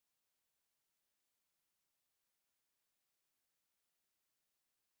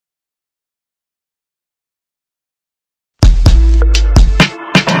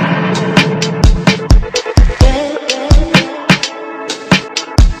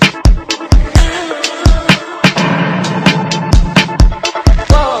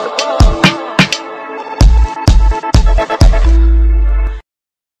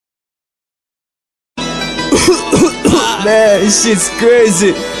Man, this shit's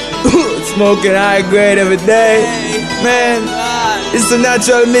crazy. Smoking high grade every day. Man, it's the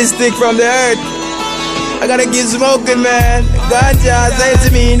natural mystic from the earth. I gotta keep smoking, man. Ganja, say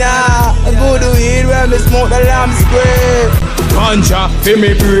to me now. I go to weed when me smoke the lamb square. Ganja, feel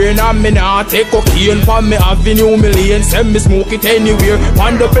me brain and me nah take cocaine from me avenue me lane. Send me smoke it anywhere.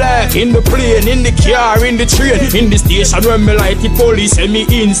 On the black, in the plane, in the car, in the train, in the station when me light it, police send me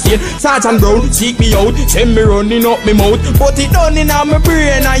insane. Sergeant Brown seek me out, send me running up me mouth. But it done in my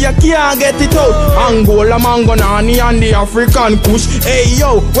brain and you can't get it out. Angola, mango, nani and the African kush. Hey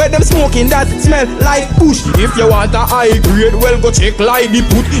yo, where them smoking that smell like push. If you want a high grade, well go check like the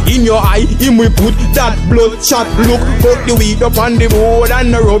put. In your eye, him we put that bloodshot look. Put the weed up on the road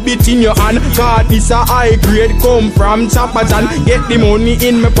and rub it in your hand. God, this a high grade come from Chapajan. Get the money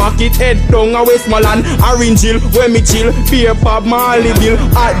in my pocket, head down a Westmoreland. Orange Hill, when me chill, beer pub, Marley bill.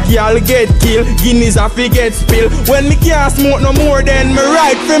 Hot girl get killed, Guinness a fi get spill. When me can't smoke no more, then me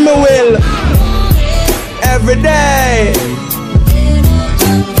ride for me will. Every day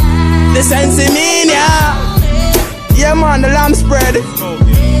the sensimania. Yeah man, the lamb spread.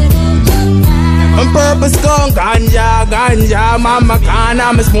 On purpose gun, ganja, ganja, mama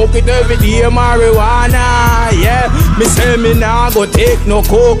canna. Me smoke it every day, marijuana. Yeah, me say me nah go take no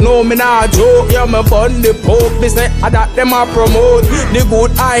coke, no me nah joke. Yeah, me bun the poke, me say that them a promote. The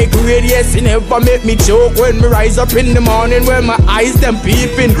good high grade, yes, it never make me choke. When me rise up in the morning, when my eyes them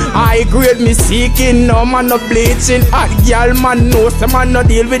peeping. High grade me seeking, no man no bleaching. Hot girl man no, some man no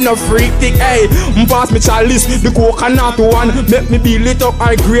deal with no freak thing. Hey, pass me chalice, the coconut one. Make me be lit up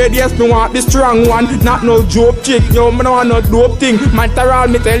high grade, yes, me want the strong one, not no joke chick. Yo, me no want no dope thing. Man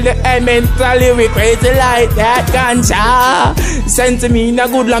around me tell the hey, mentally we crazy like that ganja. Send to me in a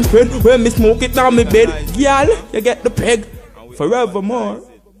good lamp spread. When me smoke it down my bed, girl, you get the peg forevermore.